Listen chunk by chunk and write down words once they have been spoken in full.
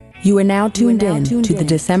You are now tuned in to the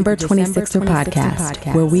December 26er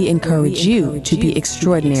podcast, where we encourage you to be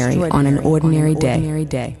extraordinary on an ordinary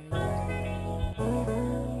day.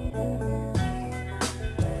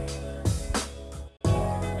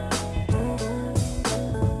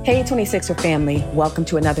 Hey 26er family, welcome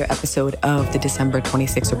to another episode of the December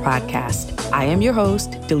 26er podcast. I am your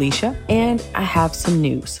host, Delisha, and I have some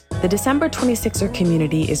news. The December 26er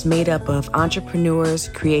community is made up of entrepreneurs,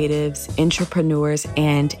 creatives, intrapreneurs,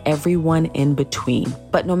 and everyone in between.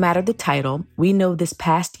 But no matter the title, we know this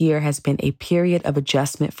past year has been a period of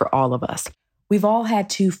adjustment for all of us. We've all had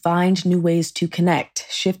to find new ways to connect,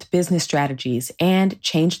 shift business strategies, and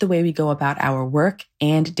change the way we go about our work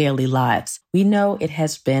and daily lives. We know it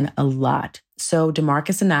has been a lot. So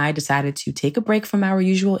DeMarcus and I decided to take a break from our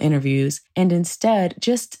usual interviews and instead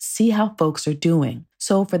just see how folks are doing.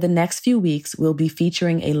 So for the next few weeks, we'll be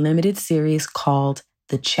featuring a limited series called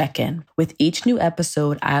The Check-In. With each new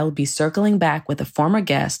episode, I'll be circling back with a former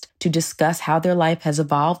guest to discuss how their life has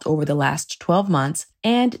evolved over the last 12 months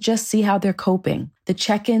and just see how they're coping. The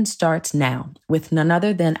Check-In starts now with none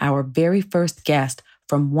other than our very first guest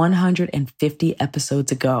from 150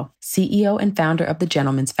 episodes ago, CEO and founder of the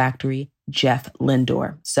Gentleman's Factory, Jeff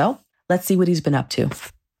Lindor. So let's see what he's been up to.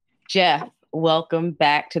 Jeff, welcome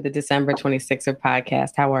back to the December 26er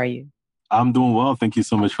podcast. How are you? I'm doing well. Thank you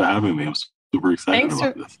so much for having me. I'm super excited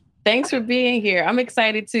about this. Thanks for being here. I'm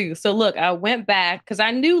excited too. So look, I went back because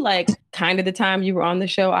I knew kind of the time you were on the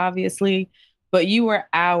show, obviously, but you were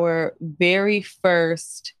our very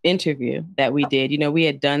first interview that we did. You know, we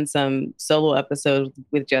had done some solo episodes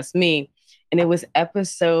with just me, and it was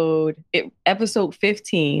episode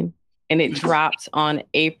 15, and it dropped on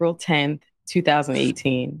April 10th,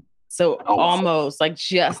 2018. So almost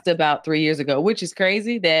just about 3 years ago, which is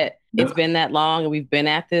crazy that it's been that long and we've been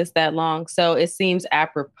at this that long. So it seems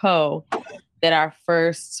apropos that our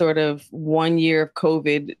first sort of 1 year of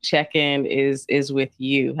COVID check-in is with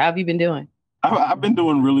you. How have you been doing? I've been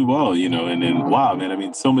doing really well, and then, wow, man, I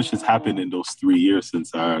mean, so much has happened in those 3 years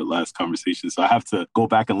since our last conversation. So I have to go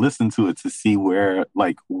back and listen to it to see where,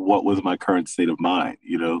 what was my current state of mind,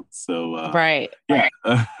 So, right. Yeah.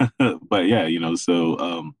 But yeah,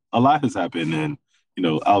 so a lot has happened, and,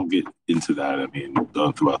 I'll get into that,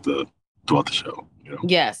 throughout the show.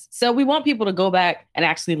 Yes. So we want people to go back and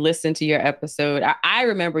actually listen to your episode. I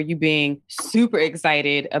remember you being super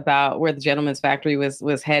excited about where the Gentleman's Factory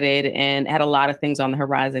was headed and had a lot of things on the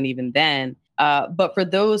horizon even then. But for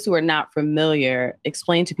those who are not familiar,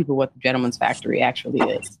 explain to people what the Gentleman's Factory actually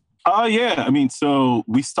is. Yeah. So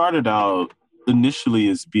we started out initially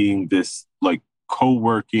as being this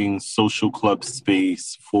co-working social club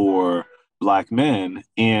space for Black men.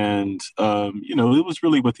 And, it was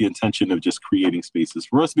really with the intention of just creating spaces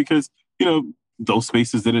for us because, those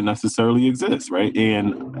spaces didn't necessarily exist. Right.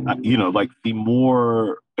 And, the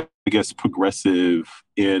more, I guess, progressive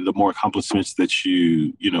and the more accomplishments that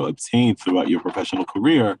you obtain throughout your professional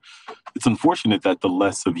career, it's unfortunate that the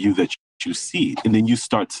less of you that you see, and then you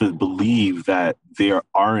start to believe that there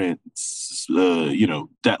aren't,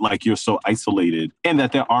 that you're so isolated and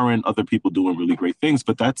that there aren't other people doing really great things.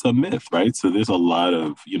 But that's a myth, right? So there's a lot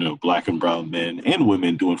of, Black and brown men and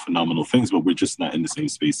women doing phenomenal things, but we're just not in the same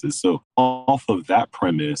spaces. So off of that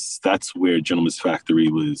premise, that's where Gentleman's Factory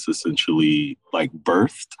was essentially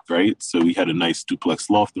birthed, right? So we had a nice duplex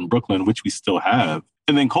loft in Brooklyn, which we still have.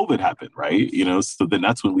 And then COVID happened, right? So then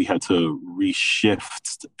that's when we had to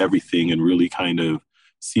reshift everything and really kind of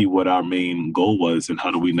see what our main goal was and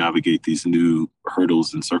how do we navigate these new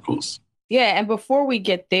hurdles and circles. Yeah. And before we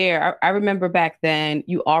get there, I remember back then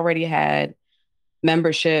you already had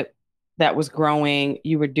membership that was growing.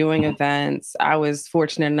 You were doing events. I was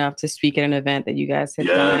fortunate enough to speak at an event that you guys had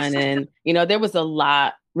done. And, there was a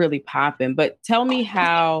lot really popping. But tell me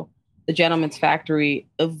how the Gentleman's Factory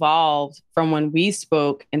evolved from when we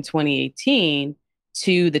spoke in 2018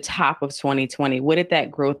 to the top of 2020. What did that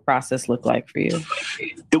growth process look like for you?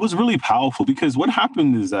 It was really powerful because what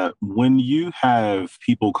happened is that when you have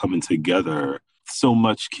people coming together, so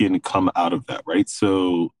much can come out of that, right?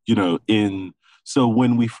 So, so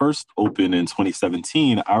when we first opened in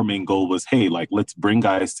 2017, our main goal was, hey, let's bring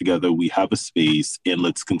guys together. We have a space and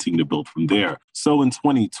let's continue to build from there. So in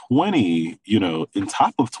 2020, in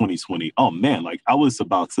top of 2020, oh man, I was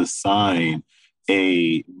about to sign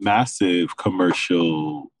a massive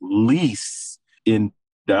commercial lease in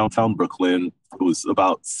downtown Brooklyn. It was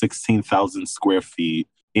about 16,000 square feet.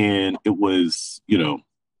 And it was,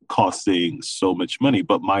 costing so much money.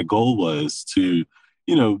 But my goal was to,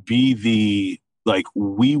 be the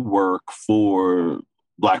we work for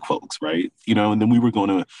Black folks, right? And then we were going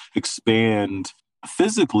to expand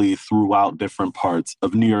physically throughout different parts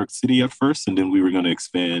of New York City at first, and then we were going to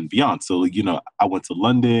expand beyond. So, I went to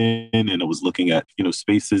London and I was looking at,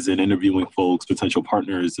 spaces and interviewing folks, potential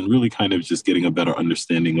partners, and really kind of just getting a better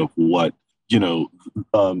understanding of what,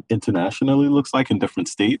 internationally looks like in different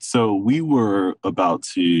states. So we were about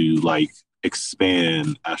to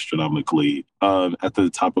expand astronomically at the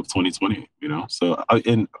top of 2020, So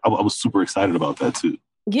I was super excited about that too.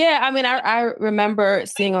 Yeah, I mean, I remember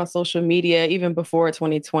seeing on social media, even before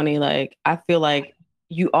 2020, I feel like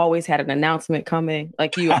you always had an announcement coming.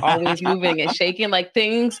 Like you were always moving and shaking. Like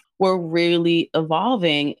things were really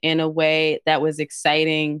evolving in a way that was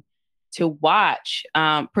exciting to watch,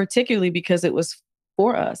 particularly because it was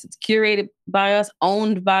for us. It's curated by us,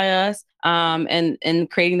 owned by us, and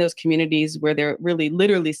creating those communities where they're really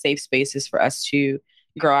literally safe spaces for us to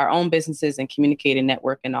grow our own businesses and communicate and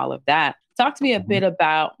network and all of that. Talk to me a bit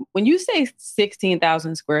about when you say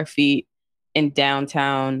 16,000 square feet in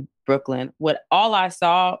downtown Brooklyn, what all I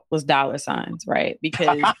saw was dollar signs, right?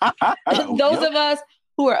 Because those of us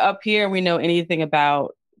who are up here, we know anything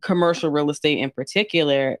about commercial real estate in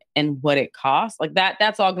particular and what it costs. Like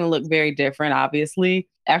that's all going to look very different, obviously,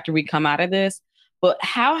 after we come out of this. But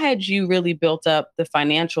how had you really built up the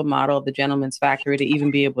financial model of the Gentleman's Factory to even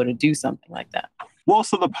be able to do something like that? Well,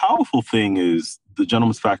 so the powerful thing is the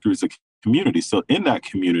Gentleman's Factory is a community. So in that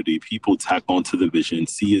community, people tap onto the vision,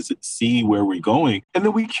 see where we're going. And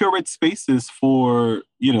then we curate spaces for,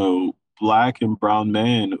 Black and brown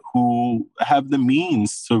men who have the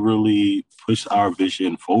means to really push our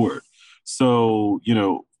vision forward. So,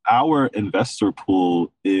 our investor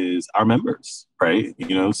pool is our members, right?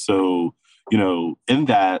 So, in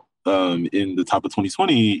that, in the top of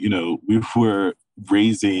 2020, we were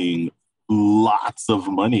raising lots of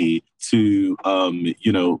money to,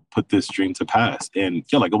 put this dream to pass. And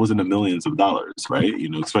it was in the millions of dollars, right?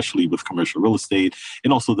 Especially with commercial real estate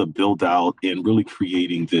and also the build out and really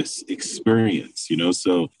creating this experience,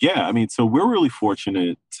 So, so we're really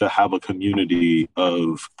fortunate to have a community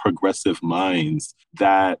of progressive minds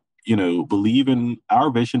that believe in our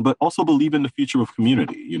vision, but also believe in the future of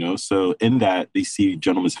community, So in that, they see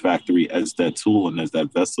Gentleman's Factory as that tool and as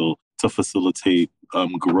that vessel to facilitate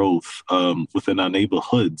growth within our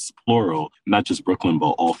neighborhoods, plural, not just Brooklyn,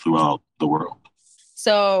 but all throughout the world.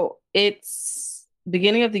 So it's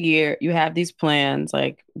beginning of the year. You have these plans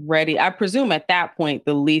ready. I presume at that point,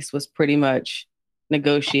 the lease was pretty much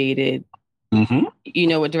negotiated. Mm-hmm. You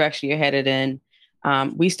know what direction you're headed in.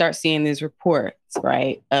 We start seeing these reports,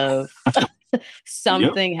 right, of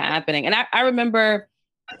something happening. And I remember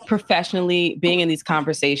professionally being in these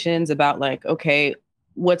conversations about okay,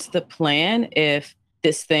 what's the plan if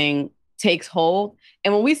this thing takes hold?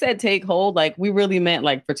 And when we said take hold, we really meant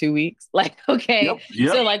for 2 weeks. Okay,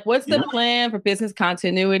 so what's the plan for business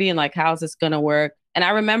continuity and how's this going to work? And I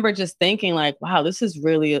remember just thinking wow, this is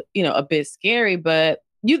really, a bit scary, but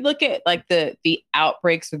you look at the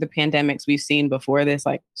outbreaks of the pandemics we've seen before this,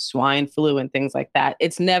 swine flu and things like that.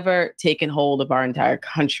 It's never taken hold of our entire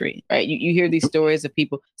country, right? You hear these stories of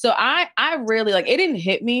people. So I really it didn't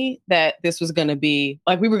hit me that this was going to be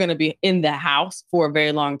we were going to be in the house for a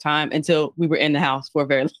very long time until we were in the house for a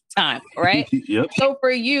very long time, right? Yep. So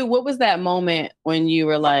for you, what was that moment when you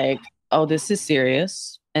were oh, this is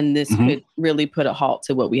serious and this could really put a halt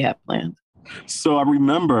to what we have planned? So I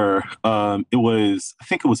remember I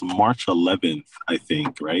think it was March 11th,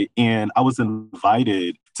 right? And I was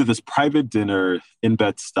invited to this private dinner in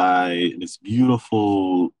Bed-Stuy in this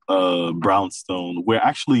beautiful brownstone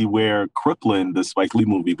where Crooklyn, the Spike Lee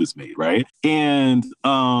movie, was made, right? And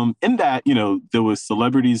in that, there was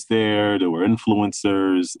celebrities there were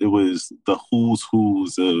influencers, it was the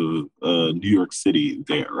who's of New York City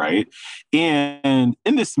there, right? And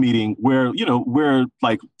in this meeting where, we're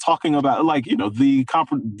talking about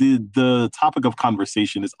the topic of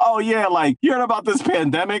conversation is, oh yeah, you heard about this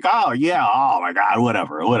pandemic? Oh yeah, oh my God,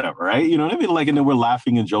 whatever, right? You know what I mean? And then we're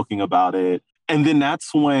laughing and joking about it. And then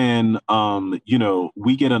that's when,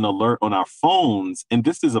 we get an alert on our phones. And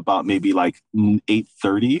this is about maybe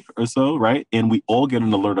 8:30 or so, right? And we all get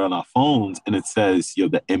an alert on our phones and it says,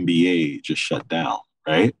 the NBA just shut down,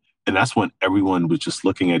 right? And that's when everyone was just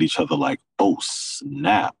looking at each other oh,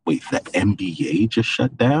 snap. Wait, the NBA just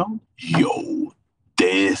shut down? Yo,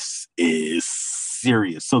 this is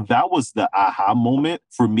serious. So that was the aha moment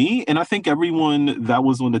for me. And I think everyone that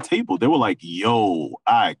was on the table, they were yo, all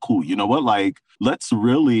right, cool. You know what? Let's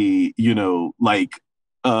really,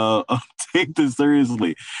 take this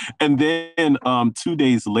seriously. And then 2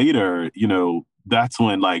 days later, that's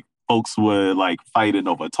when folks were like fighting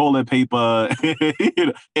over toilet paper. You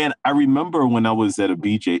know? And I remember when I was at a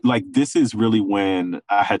BJ, like this is really when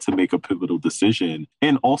I had to make a pivotal decision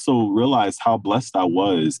and also realize how blessed I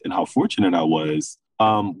was and how fortunate I was.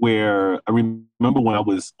 Where I remember when I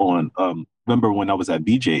was at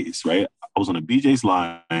BJ's, right? I was on a BJ's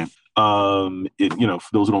line. For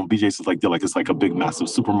those who don't, BJ's is like it's like a big, massive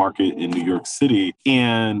supermarket in New York City.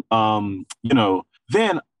 And then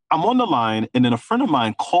I'm on the line, and then a friend of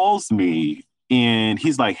mine calls me, and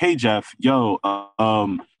he's like, "Hey, Jeff,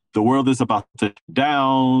 the world is about to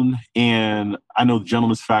down, and I know the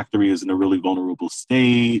Gentleman's Factory is in a really vulnerable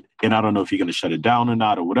state, and I don't know if you're going to shut it down or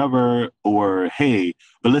not or whatever, or hey,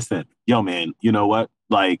 but listen, yo, man, you know what?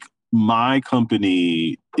 Like, my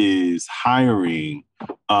company is hiring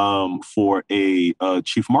for a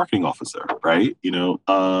chief marketing officer, right?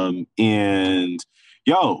 And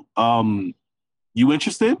you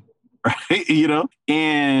interested?" Right?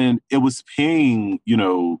 And it was paying,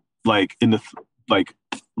 like in the like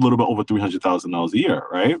a little bit over $300,000 a year,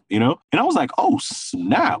 right? And I was like, oh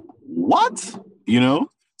snap, what?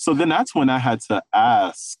 So then that's when I had to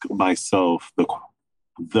ask myself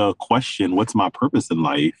the question, what's my purpose in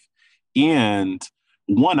life? And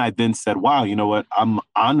one, I then said, wow, you know what? I'm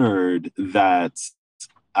honored that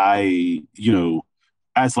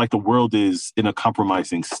as like the world is in a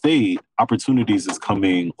compromising state, opportunities is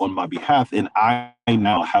coming on my behalf. And I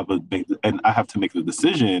now have to make the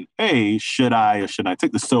decision, hey, should I or shouldn't I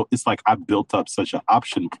take this? So it's like I built up such an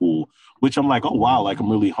option pool, which I'm like, oh, wow, like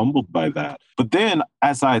I'm really humbled by that. But then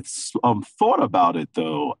as I thought about it,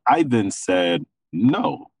 though, I then said,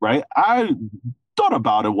 no, right? I thought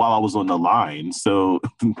about it while I was on the line. So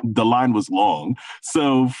the line was long.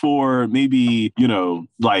 So for maybe,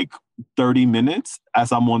 like 30 minutes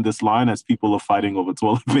as I'm on this line, as people are fighting over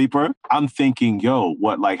toilet paper, I'm thinking,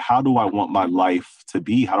 how do I want my life to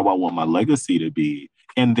be? How do I want my legacy to be?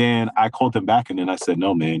 And then I called them back and then I said,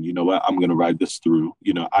 no, man, you know what? I'm going to ride this through.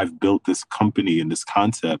 I've built this company and this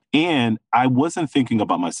concept. And I wasn't thinking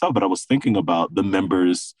about myself, but I was thinking about the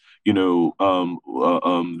members,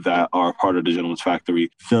 that are part of the Gentleman's Factory,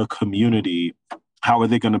 the community. How are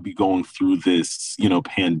they going to be going through this,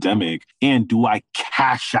 pandemic? And do I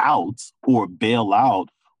cash out or bail out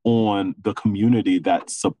on the community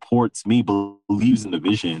that supports me, believes in the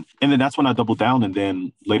vision? And then that's when I doubled down. And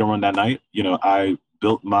then later on that night, I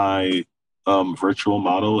built my virtual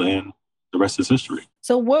model, and the rest is history.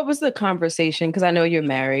 So what was the conversation? Because I know you're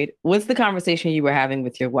married. What's the conversation you were having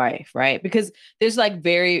with your wife, right? Because there's like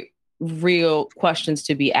very real questions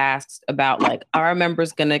to be asked about, like, are our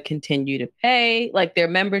members going to continue to pay like their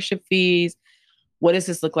membership fees? What does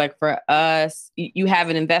this look like for us? You have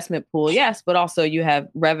an investment pool, yes, but also you have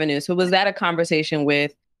revenue. So was that a conversation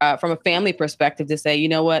with, from a family perspective, to say, you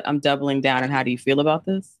know what, I'm doubling down, and how do you feel about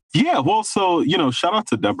this? Yeah, well, so, shout out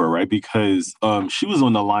to Deborah, right? Because she was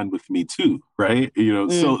on the line with me too, right?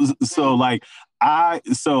 So like, I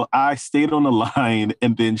stayed on the line,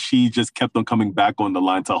 and then she just kept on coming back on the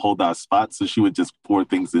line to hold our spot. So she would just pour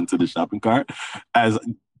things into the shopping cart as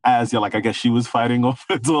I guess she was fighting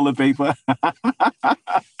over toilet paper.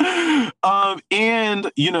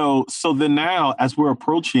 So then now as we're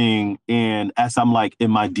approaching, and as I'm like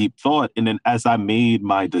in my deep thought, and then as I made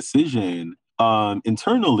my decision,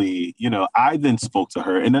 internally, I then spoke to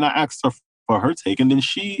her, and then I asked her for her take, and then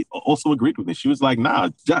she also agreed with me. She was like, nah,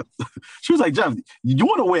 Jeff. She was like, Jeff, you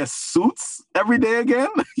want to wear suits every day again?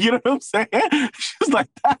 You know what I'm saying? She was like,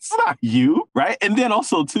 that's not you, right? And then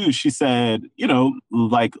also too, she said,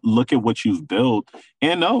 like, look at what you've built,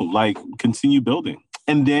 and continue building.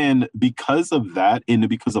 And then because of that, and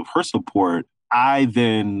because of her support,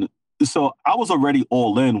 so I was already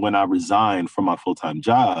all in when I resigned from my full-time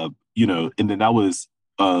job, and then that was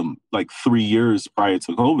like 3 years prior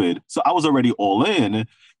to COVID. So I was already all in.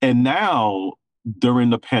 And now during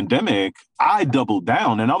the pandemic, I doubled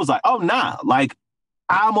down, and I was like, oh, nah, like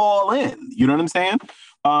I'm all in. You know what I'm saying?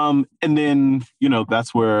 And then,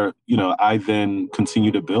 that's where, I then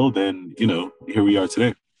continue to build, and, here we are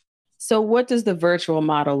today. So what does the virtual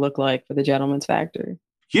model look like for the Gentleman's Factory?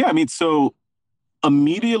 Yeah, I mean, so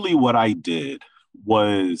immediately what I did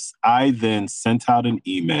was I then sent out an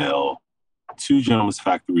email to Gentleman's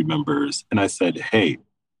Factory members, and I said, hey,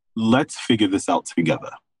 let's figure this out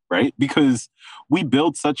together, right? Because we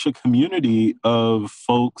built such a community of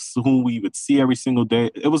folks whom we would see every single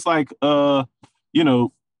day. It was like,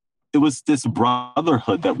 it was this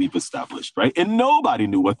brotherhood that we've established, right? And nobody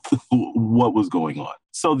knew what was going on.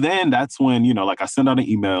 So then that's when, like I sent out an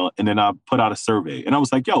email and then I put out a survey and I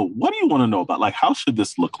was like, yo, what do you want to know about? Like, how should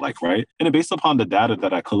this look like, right? And then based upon the data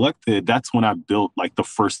that I collected, that's when I built like the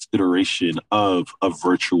first iteration of a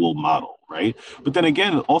virtual model, right? But then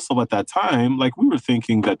again, also at that time, like we were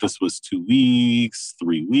thinking that this was 2 weeks,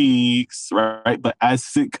 3 weeks, right? But as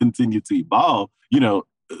it continued to evolve,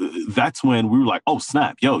 that's when we were like, oh,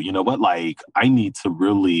 snap, yo, you know what? Like, I need to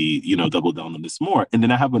really, double down on this more. And then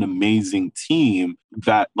I have an amazing team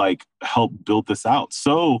that like helped build this out.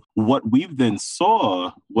 So what we've then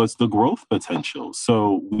saw was the growth potential.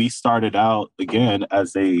 So we started out again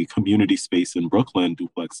as a community space in Brooklyn,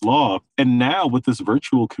 Duplex Law. And now with this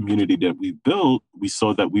virtual community that we built, we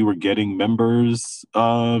saw that we were getting members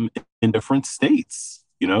in different states,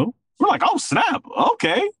 We're like, oh, snap.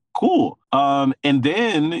 Okay. Cool. And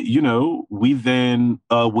then, we then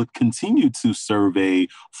would continue to survey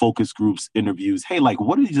focus groups, interviews. Hey, like,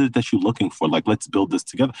 what is it that you're looking for? Like, let's build this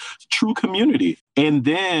together. True community. And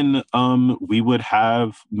then we would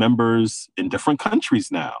have members in different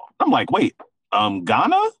countries now. I'm like, wait,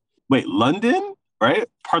 Ghana? Wait, London? Right?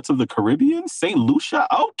 Parts of the Caribbean, St. Lucia.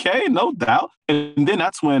 Okay, no doubt. And then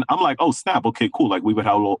that's when I'm like, oh, snap. Okay, cool. Like we would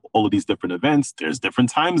have all of these different events. There's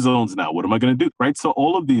different time zones now. What am I going to do? Right. So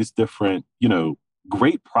all of these different,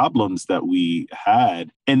 great problems that we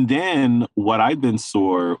had. And then what I then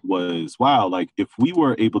saw was, wow, like if we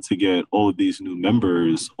were able to get all of these new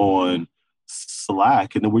members on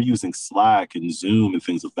Slack, and then we're using Slack and Zoom and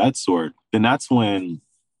things of that sort, then that's when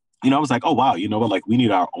I was like, oh, wow, you know what? Like, we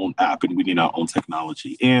need our own app and we need our own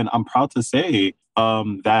technology. And I'm proud to say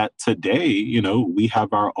that today, we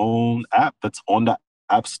have our own app that's on the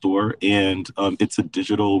App Store. And it's a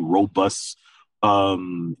digital, robust,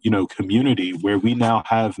 community where we now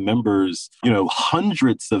have members,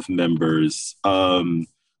 hundreds of members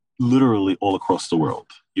literally all across the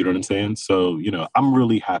world. You know what I'm saying? So, I'm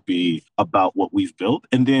really happy about what we've built.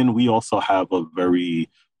 And then we also have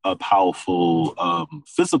a powerful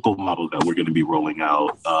physical model that we're going to be rolling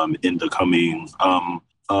out in the coming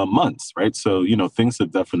months, right? So, things have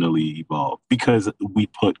definitely evolved because we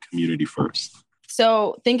put community first.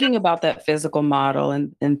 So thinking about that physical model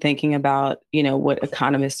and thinking about, what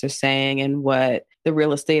economists are saying and what the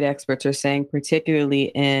real estate experts are saying, particularly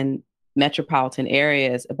in metropolitan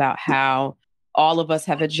areas, about how all of us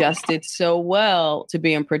have adjusted so well to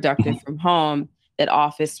being productive from home that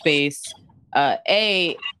office space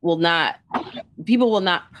people will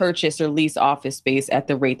not purchase or lease office space at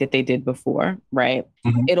the rate that they did before, right?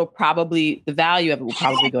 Mm-hmm. The value of it will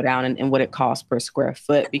probably go down in what it costs per square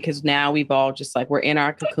foot, because now we've all just like, we're in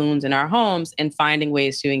our cocoons in our homes and finding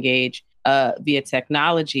ways to engage via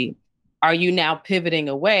technology. Are you now pivoting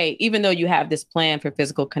away, even though you have this plan for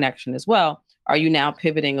physical connection as well, are you now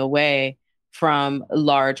pivoting away from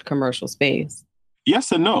large commercial space?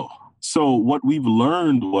 Yes and no. So what we've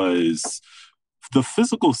learned was the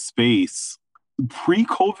physical space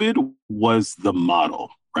pre-COVID was the model,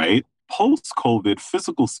 right? Post-COVID,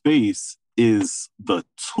 physical space is the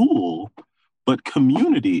tool, but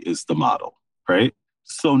community is the model, right?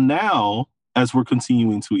 So now, as we're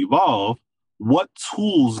continuing to evolve, what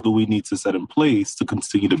tools do we need to set in place to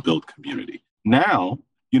continue to build community? Now,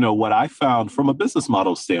 what I found from a business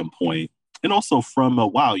model standpoint, and also from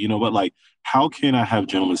how can I have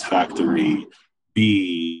Gentleman's Factory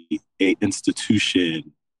be an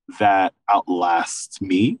institution that outlasts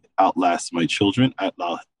me, outlasts my children,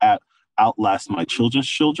 outlasts my children's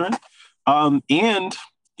children? I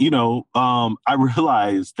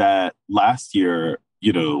realized that last year,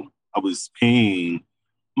 I was paying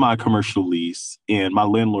my commercial lease and my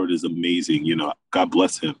landlord is amazing, God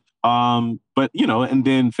bless him. And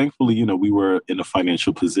then thankfully, we were in a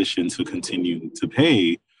financial position to continue to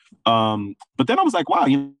pay. But then I was like, wow,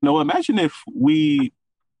 imagine if we,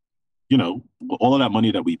 all of that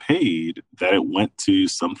money that we paid, that it went to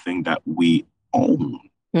something that we own.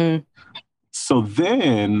 Mm. So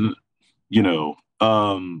then,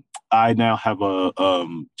 I now have a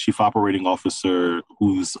chief operating officer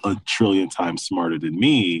who's a trillion times smarter than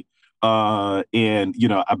me. I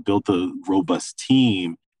built a robust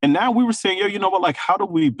team. And now we were saying, how do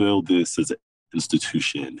we build this as an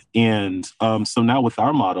institution? And so now with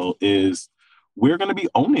our model is we're going to be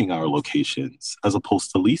owning our locations as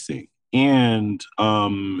opposed to leasing. And,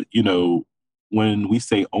 when we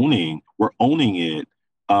say owning, we're owning it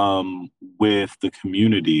with the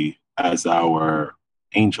community as our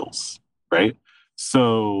angels, right?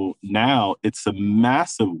 So now it's a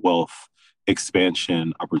massive wealth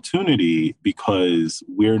expansion opportunity because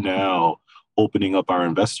we're now opening up our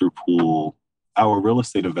investor pool our real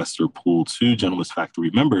estate investor pool to Gentleman's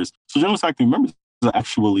Factory members. So Gentleman's Factory members are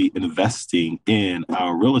actually investing in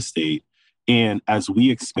our real estate. And as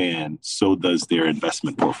we expand, so does their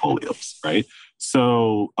investment portfolios, right?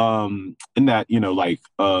 So in that,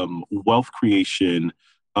 wealth creation,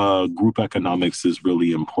 group economics is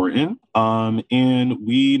really important. And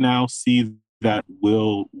we now see that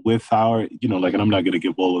with our, and I'm not going to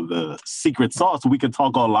give all of the secret sauce. We can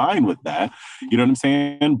talk online with that. You know what I'm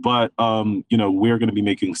saying? But, we're going to be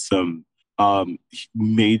making some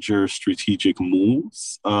major strategic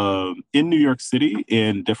moves in New York City,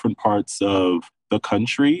 in different parts of the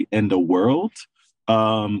country and the world.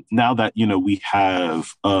 Now that, we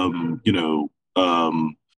have,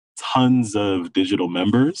 tons of digital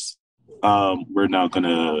members, we're now going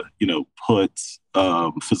to, put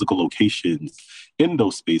physical locations in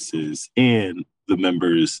those spaces, and the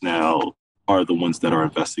members now are the ones that are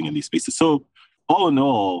investing in these spaces. So all in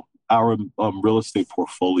all, our real estate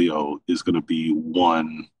portfolio is going to be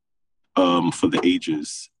one for the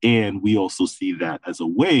ages. And we also see that as a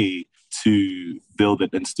way to build an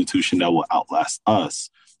institution that will outlast us.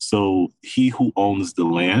 So he who owns the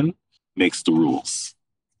land makes the rules.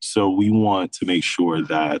 So we want to make sure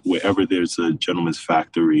that wherever there's a Gentleman's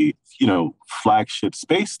Factory, flagship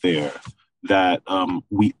space there, that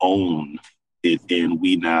we own it, and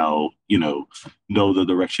we now, know the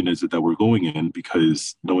direction is it that we're going in,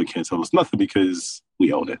 because no one can tell us nothing because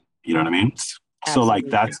we own it. You know what I mean? Absolutely. So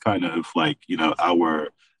that's kind of our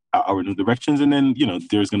new directions. And then,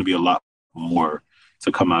 there's going to be a lot more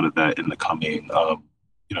to come out of that in the coming,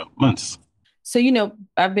 months. So,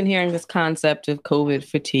 I've been hearing this concept of COVID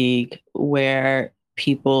fatigue, where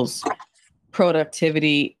people's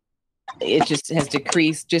productivity, it just has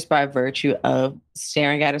decreased just by virtue of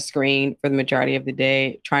staring at a screen for the majority of the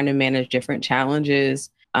day, trying to manage different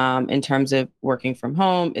challenges in terms of working from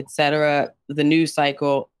home, et cetera, the news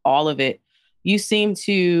cycle, all of it. You seem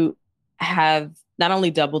to have not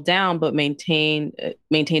only doubled down, but maintained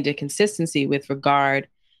a consistency with regard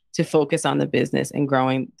to focus on the business and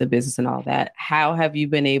growing the business and all that. How have you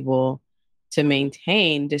been able to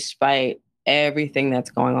maintain despite everything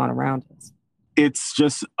that's going on around us? It's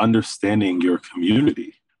just understanding your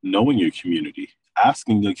community, knowing your community,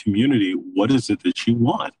 asking the community, what is it that you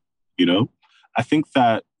want? I think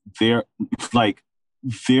that there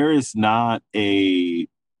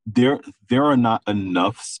are not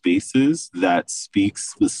enough spaces that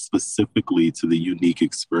speaks specifically to the unique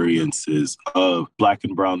experiences of Black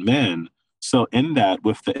and brown men. So in that,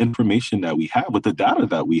 with the information that we have, with the data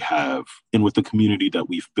that we have, and with the community that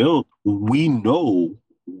we've built, we know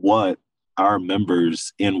what our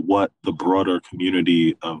members and what the broader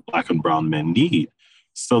community of Black and brown men need.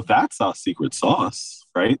 So that's our secret sauce,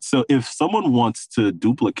 right? So if someone wants to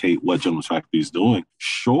duplicate what Gentleman's Factory is doing,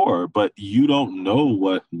 sure, but you don't know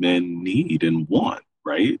what men need and want,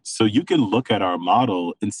 right? So you can look at our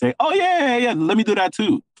model and say, oh, yeah, let me do that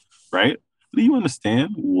too, right? Do you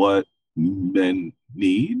understand what men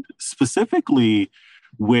need? Specifically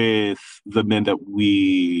with the men that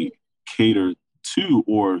we cater to,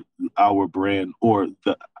 or our brand, or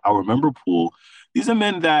our member pool, these are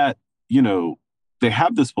men that, they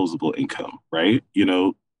have disposable income, right?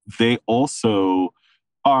 They also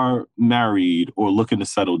are married or looking to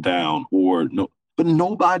settle down, but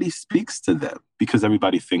nobody speaks to them because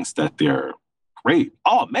everybody thinks that they're great.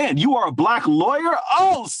 Oh man, you are a Black lawyer?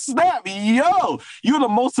 Oh snap, yo, you're the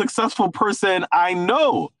most successful person I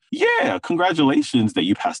know. Yeah, congratulations that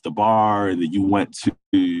you passed the bar and that you went to,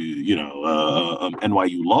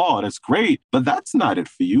 NYU Law. That's great, but that's not it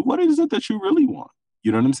for you. What is it that you really want?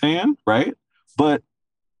 You know what I'm saying, right? But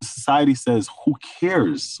society says, who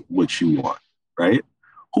cares what you want, right?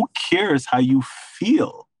 Who cares how you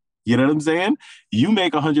feel? You know what I'm saying? You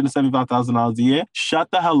make $175,000 a year, shut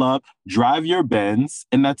the hell up, drive your Benz,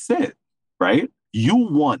 and that's it, right? You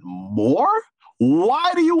want more?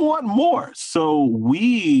 Why do you want more? So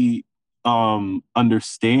we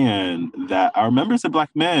understand that our members of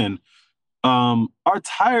Black men are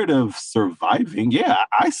tired of surviving. Yeah,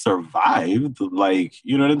 I survived.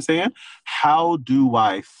 You know what I'm saying? How do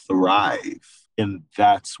I thrive? And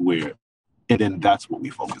that's what we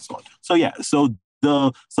focus on. So yeah, so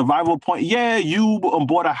the survival point, yeah, you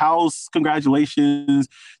bought a house, congratulations.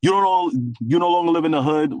 You no longer live in the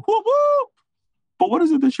hood. Whoop, whoop. But what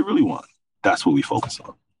is it that you really want? That's what we focus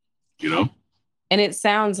on, And it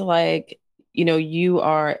sounds like, you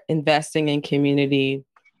are investing in community,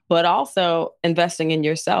 but also investing in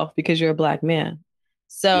yourself because you're a Black man.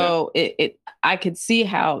 So yeah. I could see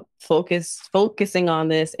how focusing on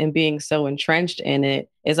this and being so entrenched in it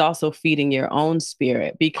is also feeding your own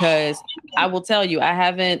spirit, because I will tell you, I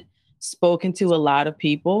haven't spoken to a lot of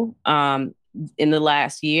people in the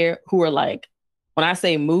last year who are like, when I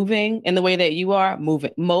say moving in the way that you are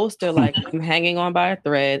moving, most are like, I'm hanging on by a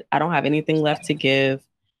thread. I don't have anything left to give.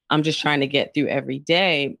 I'm just trying to get through every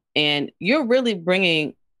day. And you're really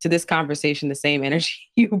bringing to this conversation the same energy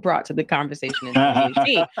you brought to the conversation in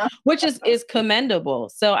 2018, which is commendable.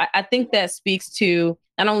 So I think that speaks to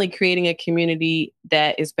not only creating a community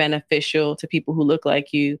that is beneficial to people who look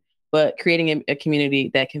like you, but creating a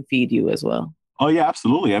community that can feed you as well. Oh yeah,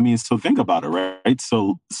 absolutely. I mean, so think about it, right?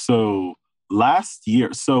 So last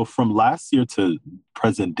year, so from last year to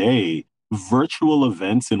present day, virtual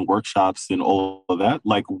events and workshops and all of that,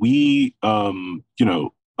 like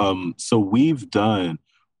so we've done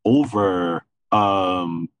over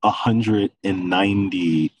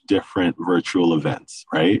 190 different virtual events,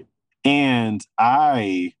 right? And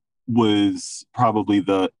I was probably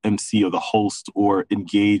the MC or the host or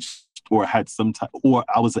engaged or had some time, or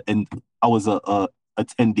I was a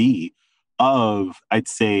attendee of, I'd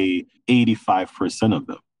say, 85% of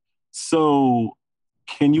them. So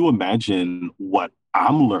can you imagine what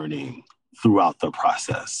I'm learning throughout the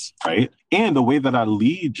process, right? And the way that I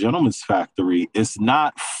lead Gentleman's Factory is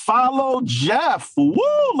not follow Jeff. Woo,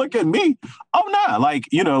 look at me. Oh, no, like,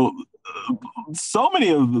 so many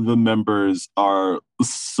of the members are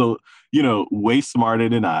so, way smarter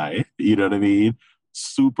than I, you know what I mean?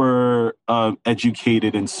 Super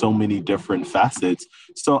educated in so many different facets.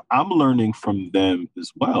 So I'm learning from them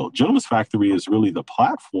as well. Gentleman's Factory is really the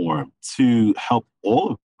platform to help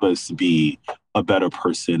all of us be a better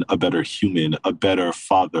person, a better human, a better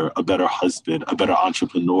father, a better husband, a better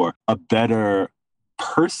entrepreneur, a better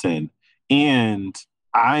person. And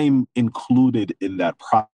I'm included in that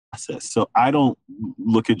process. So I don't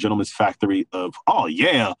look at Gentleman's Factory of, oh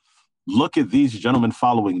yeah, look at these gentlemen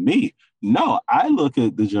following me. No, I look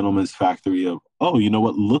at the Gentleman's Factory of, oh, you know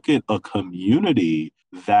what? Look at a community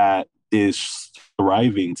that is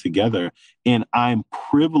thriving together. And I'm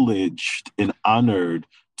privileged and honored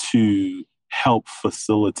to help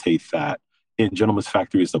facilitate that. And Gentleman's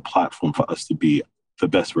Factory is a platform for us to be the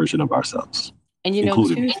best version of ourselves. And,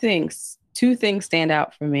 two things stand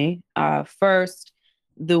out for me. First,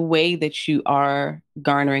 the way that you are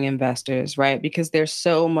garnering investors, right? Because there's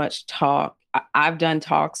so much talk. I've done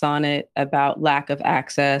talks on it about lack of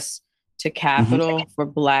access to capital for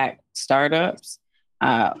Black startups.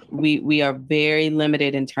 We are very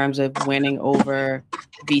limited in terms of winning over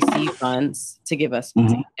VC funds to give us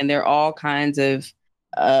money. And there are all kinds of,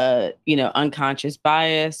 unconscious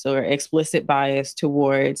bias or explicit bias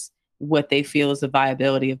towards what they feel is the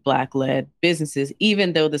viability of Black-led businesses,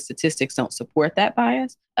 even though the statistics don't support that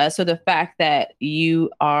bias. So the fact that you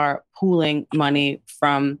are pooling money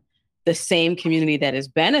from the same community that is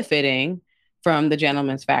benefiting from the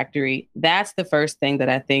Gentleman's Factory, that's the first thing that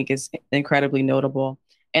I think is incredibly notable.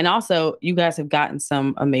 And also, you guys have gotten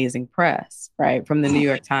some amazing press, right, from the New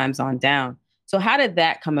York Times on down. So how did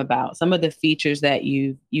that come about? Some of the features that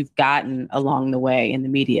you've gotten along the way in the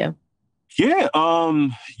media? Yeah, the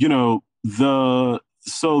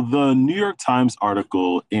New York Times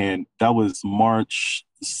article, and that was March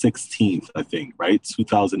 16th, I think, right?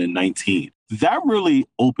 2019. That really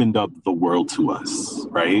opened up the world to us,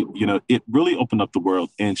 right? It really opened up the world.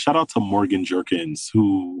 And shout out to Morgan Jerkins,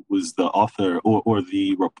 who was the author or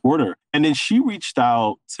the reporter. And then she reached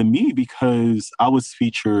out to me because I was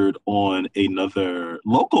featured on another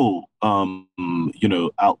local,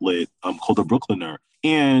 outlet called The Brooklyner.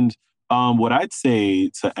 And what I'd say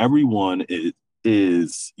to everyone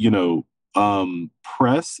is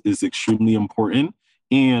press is extremely important.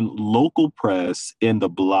 And local press and the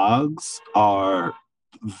blogs are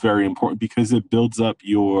very important because it builds up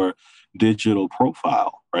your digital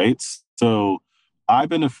profile, right? So I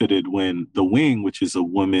benefited when The Wing, which is a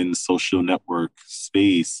women's social network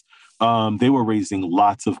space, they were raising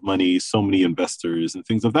lots of money, so many investors and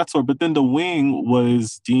things of that sort. But then The Wing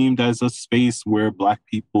was deemed as a space where Black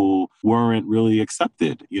people weren't really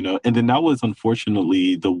accepted, and then that was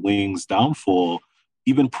unfortunately The Wing's downfall.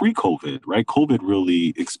 Even pre-COVID, right? COVID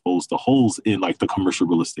really exposed the holes in like the commercial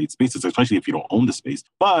real estate spaces, especially if you don't own the space.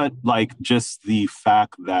 But like just the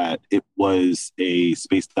fact that it was a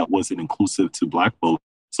space that wasn't inclusive to Black folks.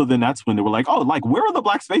 So then that's when they were like, oh, like where are the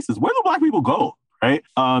Black spaces? Where do Black people go? Right.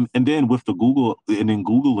 And then with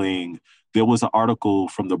Googling, there was an article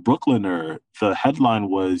from the Brooklyner. The headline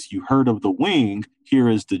was, "You heard of The Wing? Here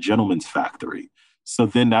is the Gentleman's Factory." So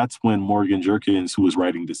then that's when Morgan Jerkins, who was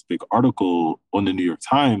writing this big article on the New York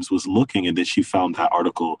Times, was looking, and then she found that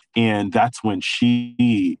article. And that's when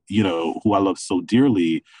she, who I love so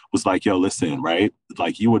dearly, was like, yo, listen, right?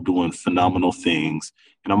 Like you were doing phenomenal things.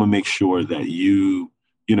 And I'm going to make sure that you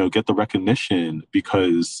get the recognition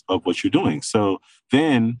because of what you're doing. So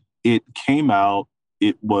then it came out,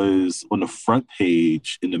 it was on the front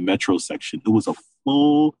page in the Metro section. It was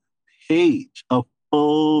full a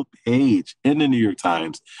full page in the New York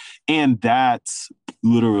Times. And that's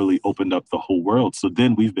literally opened up the whole world. So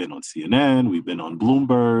then we've been on CNN, we've been on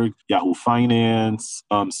Bloomberg, Yahoo Finance,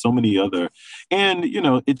 so many other. And,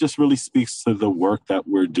 it just really speaks to the work that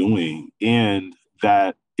we're doing, and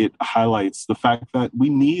that it highlights the fact that we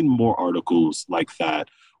need more articles like that,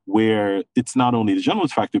 where it's not only the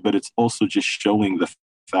gentleman's factor, but it's also just showing the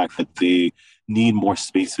fact that they need more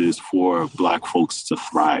spaces for Black folks to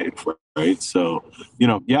thrive, right? So,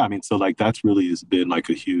 so like that's really has been like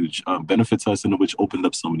a huge benefit to us, and which opened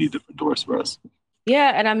up so many different doors for us.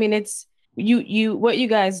 Yeah, and I mean, it's you what you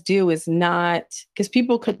guys do is not, because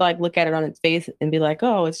people could like look at it on its face and be like,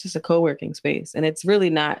 oh, it's just a co-working space, and it's really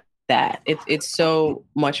not that. It's so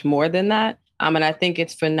much more than that. And I think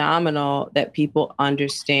it's phenomenal that people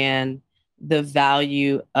understand the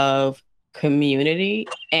value of community,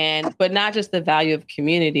 but not just the value of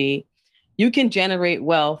community. You can generate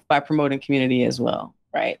wealth by promoting community as well,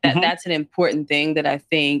 right? That's an important thing that I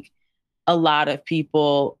think a lot of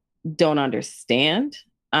people don't understand.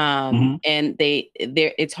 And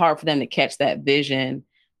it's hard for them to catch that vision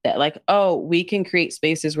that like, oh, we can create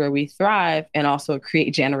spaces where we thrive and also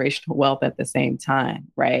create generational wealth at the same time,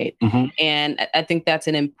 right? And I think that's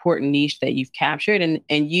an important niche that you've captured. And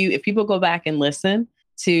if people go back and listen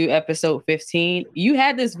to episode 15, you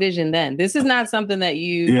had this vision then. This is not something that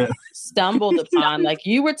you stumbled upon. Like,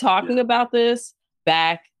 you were talking about this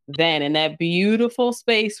back then in that beautiful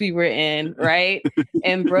space we were in, right?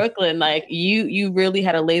 In Brooklyn. Like, you really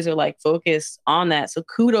had a laser like focus on that. So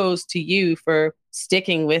kudos to you for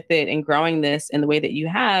sticking with it and growing this in the way that you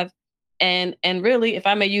have. And really, if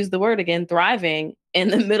I may use the word again, thriving in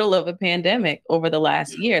the middle of a pandemic over the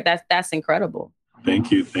last year. That's incredible.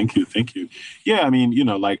 Thank you. Yeah, I mean,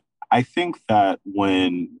 I think that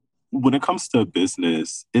when it comes to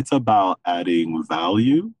business, it's about adding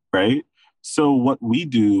value, right? So what we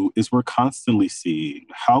do is we're constantly seeing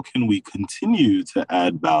how can we continue to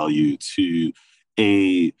add value to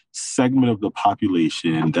a segment of the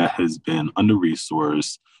population that has been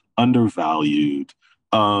under-resourced, undervalued,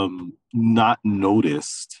 not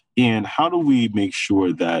noticed, and how do we make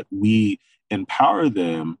sure that we empower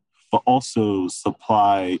them, but also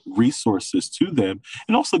supply resources to them,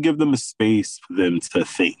 and also give them a space for them to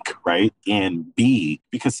think, right? And be,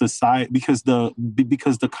 because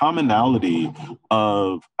the commonality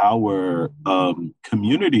of our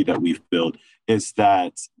community that we've built is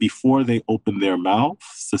that before they open their mouth,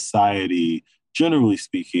 society, generally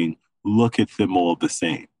speaking, look at them all the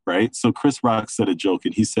same, right? So Chris Rock said a joke,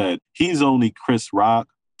 and he said, he's only Chris Rock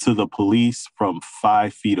to the police from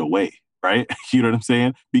 5 feet away. Right? You know what I'm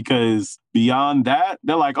saying? Because beyond that,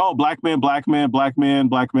 they're like, oh, black man, black man, black man,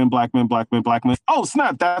 black man, black man, black man, black man. Oh,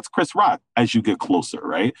 snap, that's Chris Rock as you get closer,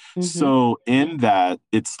 right? So in that,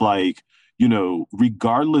 it's like,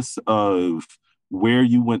 regardless of where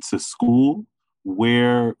you went to school,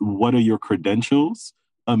 what are your credentials,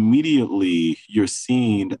 immediately you're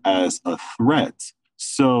seen as a threat.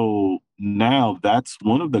 So now that's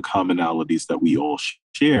one of the commonalities that we all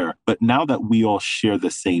share. But now that we all share the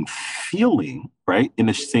same feeling, right, in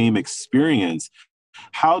the same experience,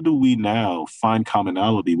 how do we now find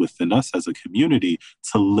commonality within us as a community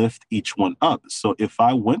to lift each one up? So if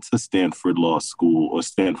I went to Stanford Law School or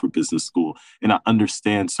Stanford Business School and I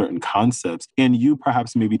understand certain concepts, and you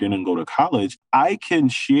perhaps maybe didn't go to college, I can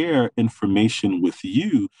share information with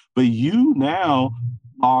you, but you now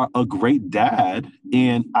are a great dad.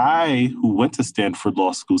 And I, who went to Stanford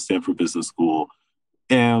Law School, Stanford Business School,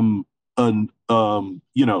 am,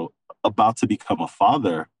 about to become a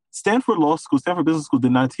father. Stanford Law School, Stanford Business School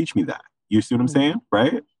did not teach me that. You see what I'm saying?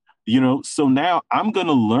 Right? So now I'm going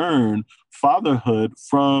to learn fatherhood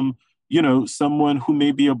from, someone who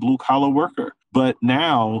may be a blue collar worker. But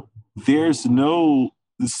now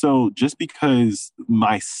so just because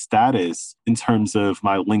my status in terms of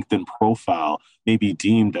my LinkedIn profile may be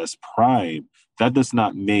deemed as prime, that does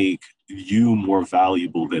not make you more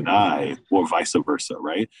valuable than I, or vice versa,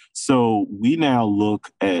 right? So we now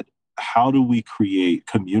look at how do we create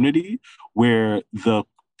community where the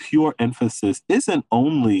pure emphasis isn't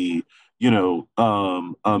only,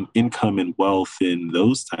 income and wealth and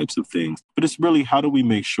those types of things, but it's really how do we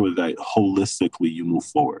make sure that holistically you move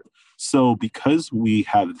forward. So because we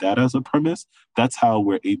have that as a premise, that's how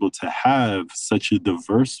we're able to have such a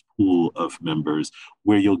diverse pool of members,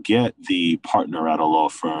 where you'll get the partner at a law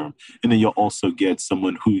firm, and then you'll also get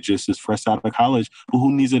someone who just is fresh out of college, but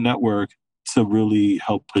who needs a network to really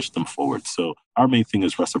help push them forward. So our main thing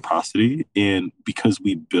is reciprocity. And because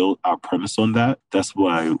we built our premise on that, that's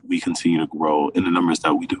why we continue to grow in the numbers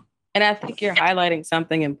that we do. And I think you're highlighting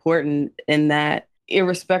something important in that,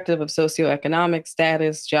 irrespective of socioeconomic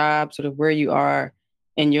status, job, sort of where you are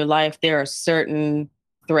in your life, there are certain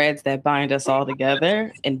threads that bind us all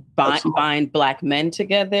together and bind Black men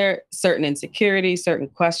together, certain insecurities, certain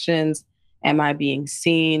questions. Am I being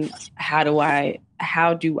seen? How do I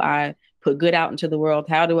put good out into the world?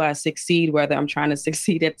 How do I succeed, whether I'm trying to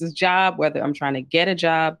succeed at this job, whether I'm trying to get a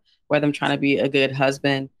job, whether I'm trying to be a good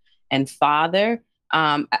husband and father?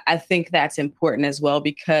 I think that's important as well,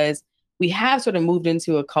 because we have sort of moved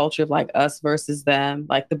into a culture of like us versus them,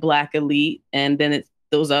 like the Black elite, and then it's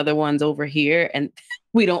those other ones over here, and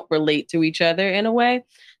we don't relate to each other in a way.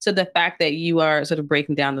 So the fact that you are sort of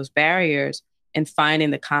breaking down those barriers and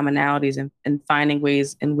finding the commonalities and finding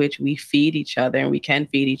ways in which we feed each other and we can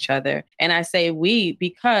feed each other. And I say we,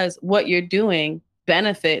 because what you're doing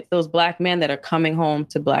benefit those Black men that are coming home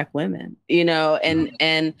to Black women, you know,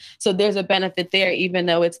 and so there's a benefit there, even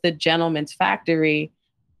though it's the gentleman's factory,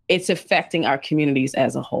 it's affecting our communities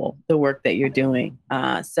as a whole, the work that you're doing.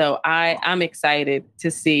 So I'm excited to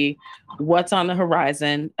see what's on the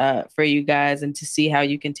horizon for you guys and to see how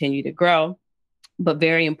you continue to grow. But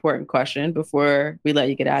very important question before we let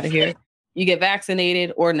you get out of here. You get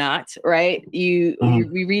vaccinated or not, right? We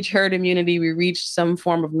reach herd immunity, we reach some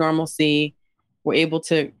form of normalcy. We're able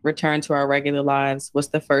to return to our regular lives. What's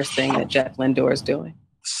the first thing that Jeff Lindor is doing?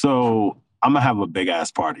 So I'm gonna have a big ass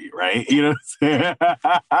party, right? You know what I'm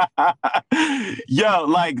saying? Yeah,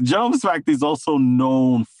 like Gentleman's Factory is also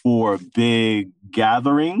known for big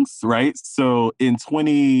gatherings, right? So in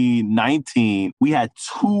 2019, we had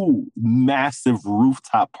 2 massive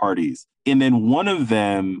rooftop parties. And then one of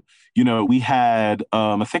them, you know, we had,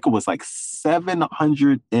 I think it was like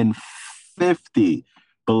 750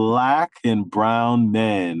 Black and brown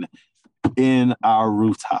men in our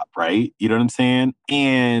rooftop, right? You know what I'm saying?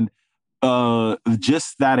 And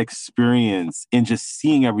just that experience and just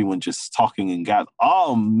seeing everyone just talking and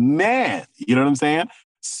oh man, you know what I'm saying?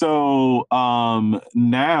 So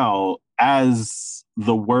now as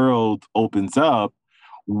the world opens up,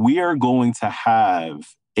 we are going to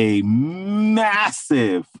have a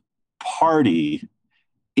massive party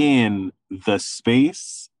in the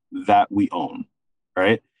space that we own,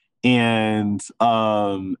 right? And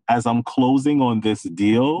as I'm closing on this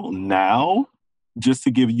deal now, just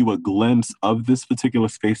to give you a glimpse of this particular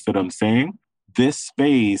space that I'm saying, this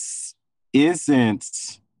space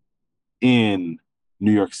isn't in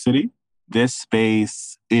New York City. This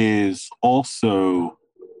space is also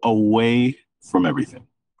away from everything.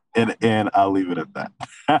 And I'll leave it at that.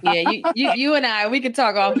 Yeah, you and I, we could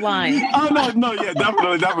talk offline. Oh, no, yeah,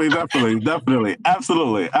 definitely.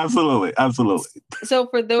 Absolutely. So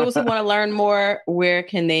for those who want to learn more, where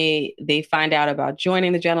can they find out about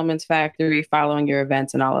joining the Gentleman's Factory, following your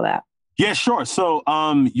events and all of that? Yeah, sure. So,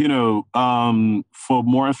 for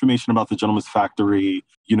more information about the Gentleman's Factory,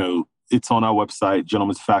 it's on our website,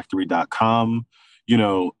 gentlemansfactory.com.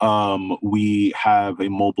 We have a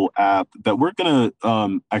mobile app that we're going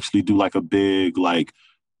to actually do like a big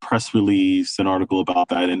press release, an article about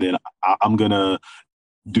that. And then I'm going to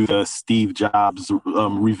do the Steve Jobs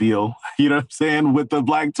reveal, you know what I'm saying? With the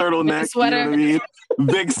black turtleneck, sweater. You know what I mean?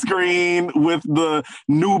 Big screen with the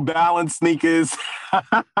New Balance sneakers.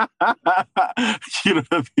 You know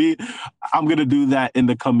what I mean? I'm going to do that in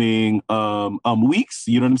the coming weeks,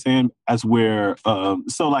 you know what I'm saying? As we're,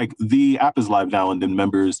 the app is live now and then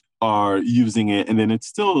members are using it, and then it's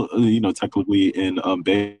still, technically in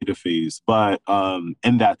beta phase. But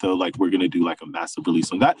in that though, we're going to do a massive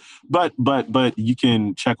release on that. But you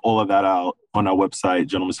can check all of that out on our website,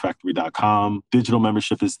 gentlemansfactory.com. Digital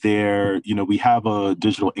membership is there. We have a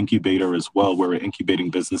digital incubator as well, where we're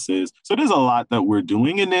incubating businesses. So there's a lot that we're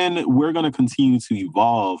doing. And then we're going to continue to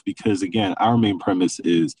evolve because, again, our main premise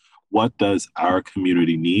is, what does our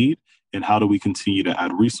community need? And how do we continue to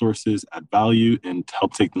add resources, add value, and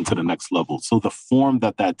help take them to the next level? So the form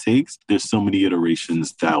that takes, there's so many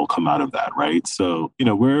iterations that will come out of that, right? So,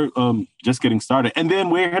 we're just getting started. And then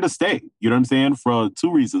we're here to stay, you know what I'm saying? For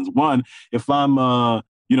 2 reasons. One, if I'm,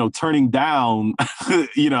 turning down,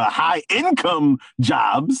 high income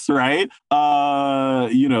jobs, right? So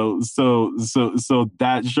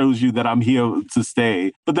that shows you that I'm here to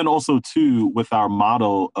stay. But then also, too, with our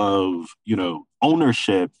model of,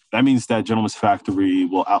 ownership, that means that Gentleman's Factory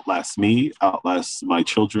will outlast me, outlast my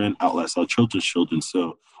children, outlast our children's children.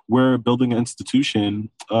 So we're building an institution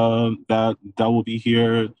that will be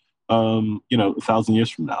here, 1,000 years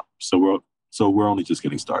from now. So we're only just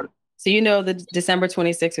getting started. So, the December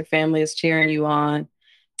 26er family is cheering you on.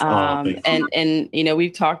 And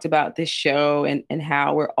we've talked about this show and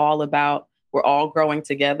how we're all growing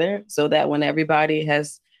together so that when everybody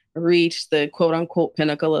has reached the quote unquote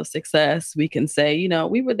pinnacle of success, we can say,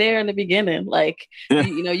 we were there in the beginning. Like,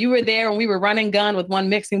 you were there when we were running gun with one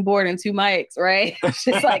mixing board and 2 mics, right? It's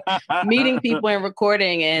just like meeting people and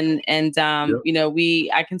recording. And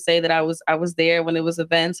I can say that I was there when it was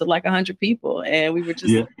events with like 100 people and we were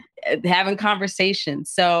just having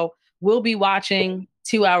conversations. So we'll be watching.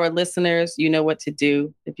 To our listeners, you know what to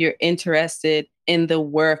do. If you're interested in the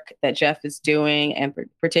work that Jeff is doing, and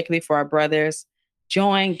particularly for our brothers,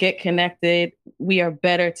 join, get connected. We are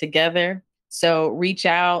better together. So reach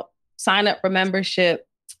out, sign up for membership,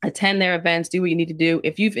 attend their events, do what you need to do.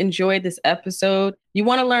 If you've enjoyed this episode, you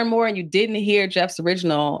want to learn more and you didn't hear Jeff's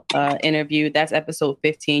original interview, that's episode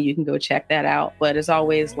 15. You can go check that out. But as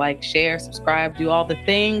always, like, share, subscribe, do all the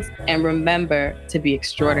things. And remember to be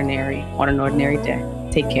extraordinary on an ordinary day.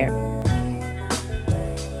 Take care.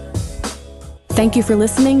 Thank you for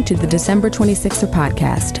listening to the December 26er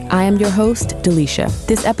podcast. I am your host, Delisha.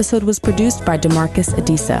 This episode was produced by DeMarcus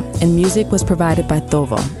Adisa, and music was provided by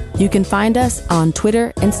Thovo. You can find us on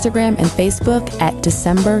Twitter, Instagram, and Facebook at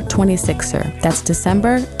December 26er. That's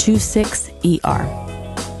December 26ER.